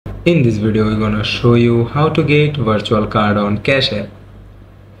In this video, we're gonna show you how to get virtual card on Cash App.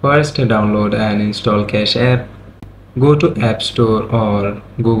 First, download and install Cash App. Go to App Store or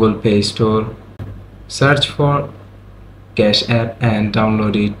Google Play Store. Search for Cash App and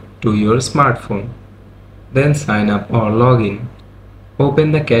download it to your smartphone. Then sign up or log in.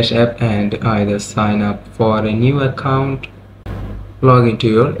 Open the Cash App and either sign up for a new account, log into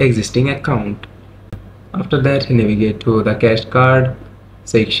your existing account. After that, navigate to the Cash Card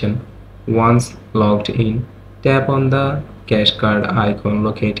section. Once logged in, tap on the Cash Card icon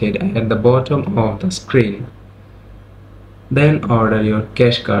located at the bottom of the screen. Then order your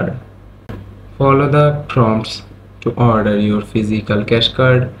Cash Card. Follow the prompts to order your physical Cash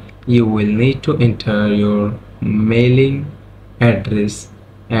Card. You will need to enter your mailing address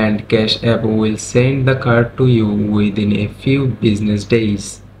and Cash App will send the card to you within a few business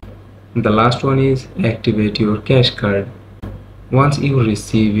days. The last one is activate your Cash Card. Once you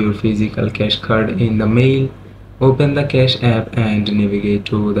receive your physical Cash Card in the mail, open the Cash App and navigate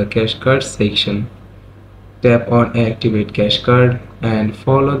to the Cash Card section. Tap on Activate Cash Card and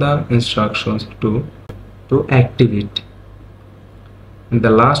follow the instructions to activate. The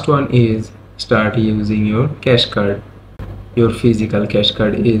last one is start using your Cash Card. Your physical Cash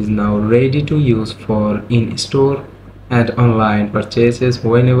Card is now ready to use for in-store and online purchases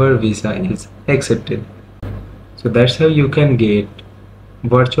whenever Visa is accepted. So that's how you can get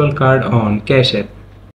virtual card on Cash App.